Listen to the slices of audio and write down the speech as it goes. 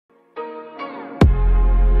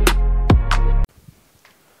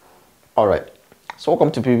Alright, so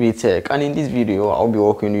welcome to Pbteck, and in this video I'll be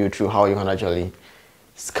walking you through how you can actually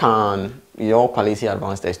scan your quality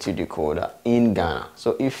advanced X2 decoder in Ghana.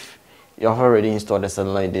 So if you have already installed a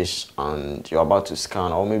satellite dish and you're about to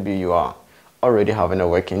scan, or maybe you are already having a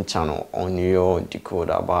working channel on your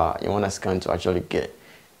decoder but you want to scan to actually get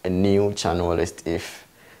a new channel list if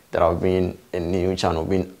there have been a new channel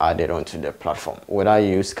being added onto the platform, without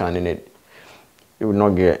you scanning it, you will not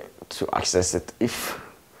get to access it if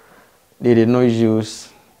they did not use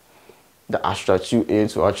the Astra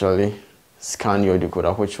 2A to actually scan your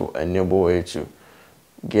decoder, which will enable you to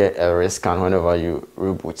get a rescan whenever you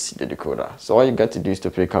reboot the decoder. So all you got to do is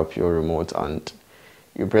to pick up your remote and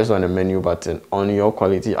you press on the menu button on your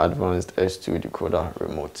quality advanced S2 decoder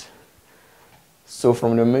remote. So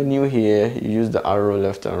from the menu here, you use the arrow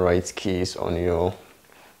left and right keys on your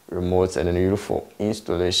remote and then you look for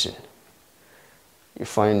installation. You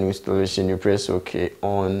find installation, you press OK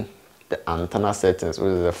on the antenna settings, which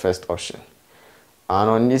is the first option. And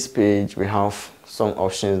on this page we have some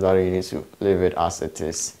options that you need to leave it as it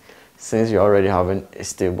is. Since you're already having a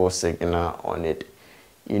stable signal on it,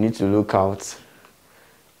 you need to look out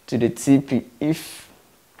to the TP. If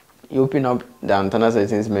you open up the antenna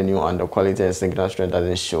settings menu and the quality and signal strength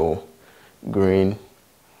doesn't show green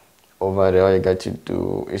over there, all you got to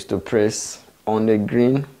do is to press on the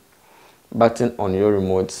green button on your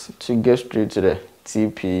remote to get straight to the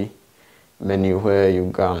TP menu, where you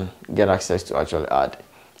can get access to actually add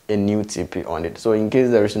a new TP on it. So in case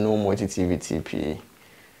there is no MultiTv TP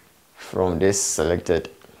from this selected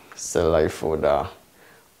satellite folder,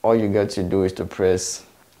 all you got to do is to press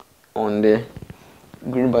on the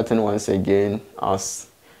green button once again, as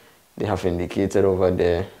they have indicated over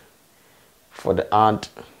there, for the add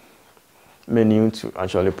menu to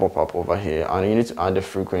actually pop up over here, and you need to add the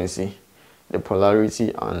frequency, the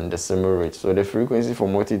polarity and the symbol rate. So the frequency for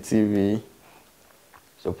MultiTv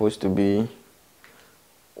supposed to be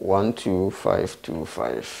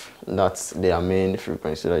 12525. That's their main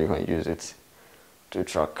frequency that you can use it to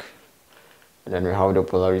track. And then we have the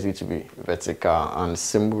polarity to be vertical and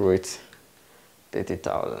symbol rate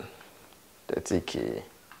 30,000, 30K,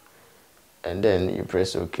 and then you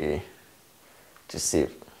press OK to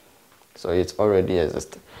save. So it's already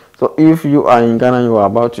exists. So if you are in Ghana, you are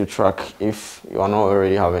about to track, if you are not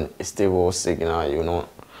already having a stable signal,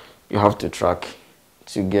 you have to track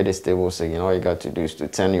to get a stable signal. All you got to do is to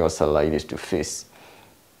turn your satellite dish to face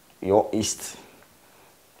your east.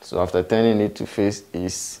 So after turning it to face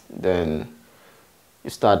east, then you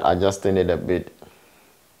start adjusting it a bit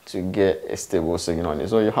to get a stable signal on it.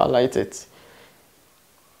 So you highlight it,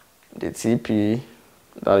 the TP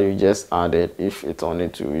that you just added, if it's on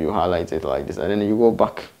it too, you highlight it like this, and then you go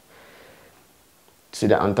back to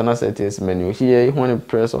the antenna settings menu. Here you want to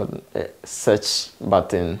press on a search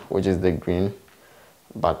button, which is the green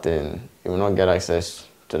button. You will not get access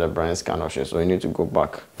to the brand scan option, so you need to go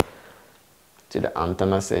back to the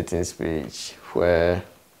antenna settings page, where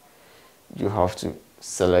you have to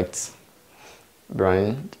select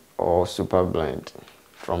blind or super blind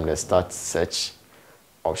from the start search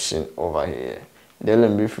option over here. The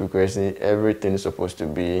LMB frequency, everything is supposed to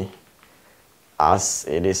be as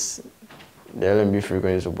it is. The LMB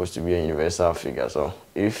frequency is supposed to be a universal figure. So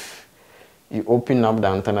if you open up the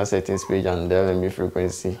antenna settings page and the LMB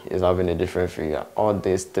frequency is having a different figure, all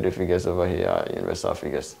these three figures over here are universal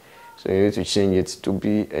figures. So you need to change it to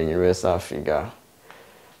be a universal figure.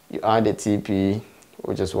 You add a TP,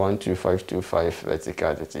 which is 12525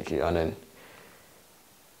 vertical 30K, and then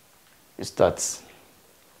you start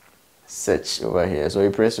search over here. So you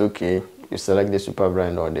press OK, you select the super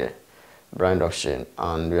brand or the brand option,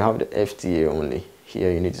 and we have the FTA only.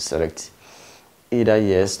 Here you need to select either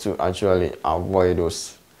yes to actually avoid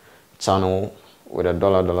those channel with a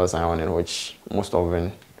dollar sign on it, which most of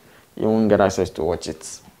them you won't get access to watch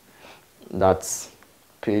it. That's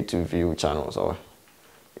pay to view channels, or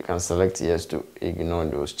you can select yes to ignore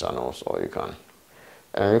those channels, or you can.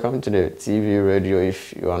 And you come to the TV radio.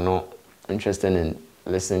 If you are not interested in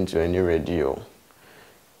listening to any radio,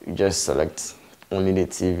 you just select only the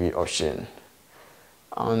TV option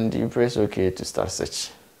and you press OK to start search.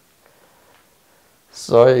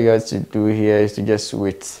 So all you got to do here is to just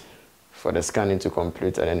wait for the scanning to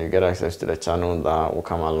complete, and then you get access to the channel that will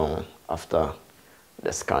come along after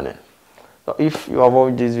the scanning. So if you have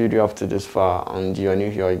watched this video up to this far and you are new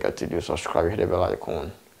here, all you got to do is subscribe, hit the bell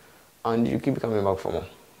icon, and you keep coming back for more.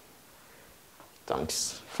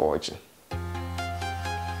 Thanks for watching.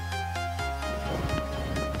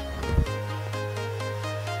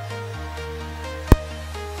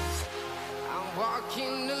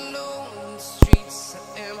 Walking alone, the streets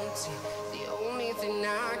are empty. The only thing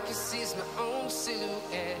I can see is my own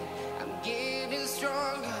silhouette. I'm getting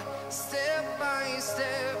stronger, step by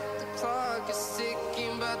step. The clock is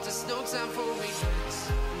ticking, but there's no time for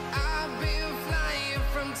regrets. I've been flying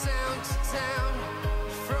from town to town,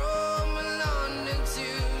 from London to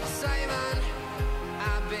Taiwan.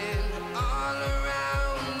 I've been all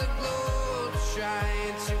around the globe,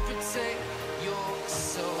 trying to protect your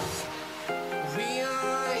soul. We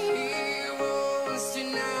are heroes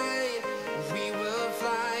tonight. We will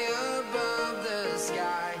fly above the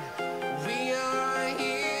sky. We are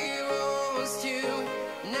heroes tonight.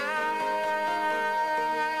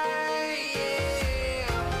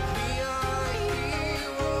 Yeah. We are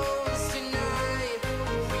heroes tonight.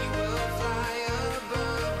 We will fly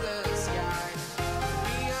above the sky.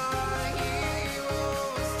 We are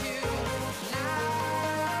heroes tonight.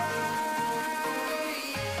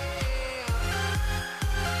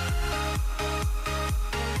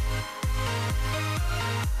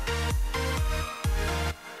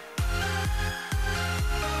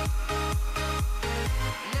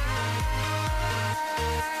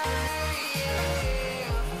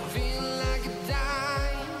 Feel like a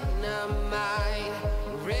dynamite,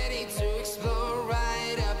 ready to explore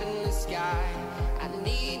right up in the sky. I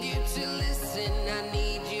need you to listen, I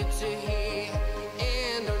need you to hear,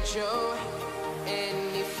 and don't show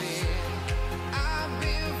any fear. I've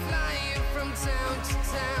been flying from town to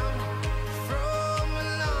town, from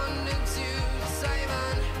London to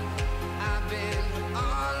Taiwan. I've been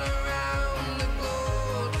all around the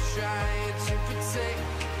globe, trying to protect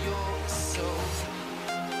your soul.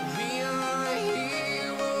 We are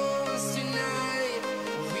heroes tonight.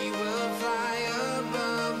 We will fly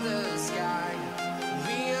above the sky.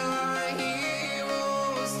 We are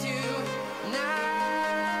heroes tonight.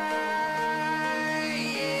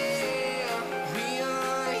 Yeah. We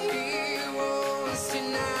are heroes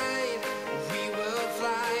tonight. We will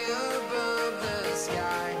fly above the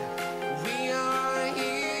sky. We are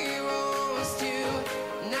heroes tonight.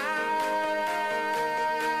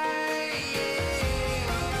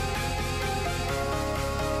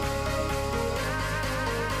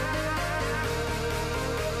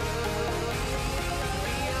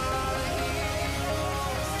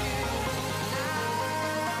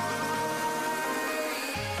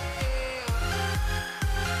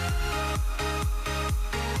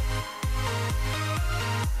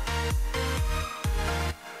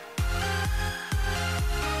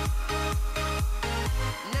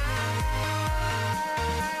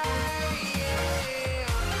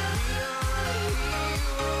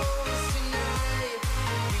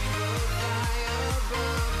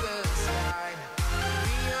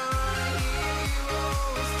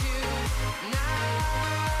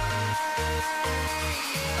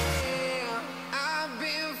 I've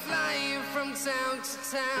been flying from town to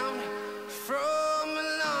town, from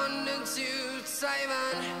London to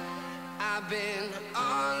Taiwan. I've been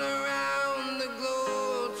all around the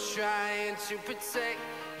globe, trying to protect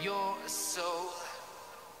your soul.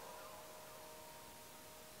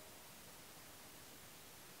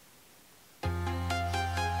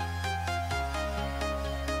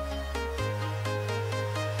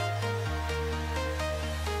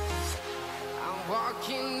 I'm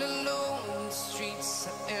walking alone, the streets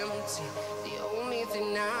are empty. The only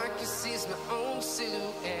thing I can see is my own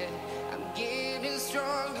silhouette. I'm getting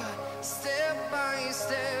stronger, step by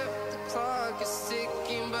step. The clock is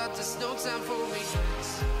ticking, but there's no time for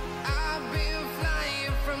regrets. I've been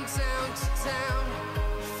flying from town to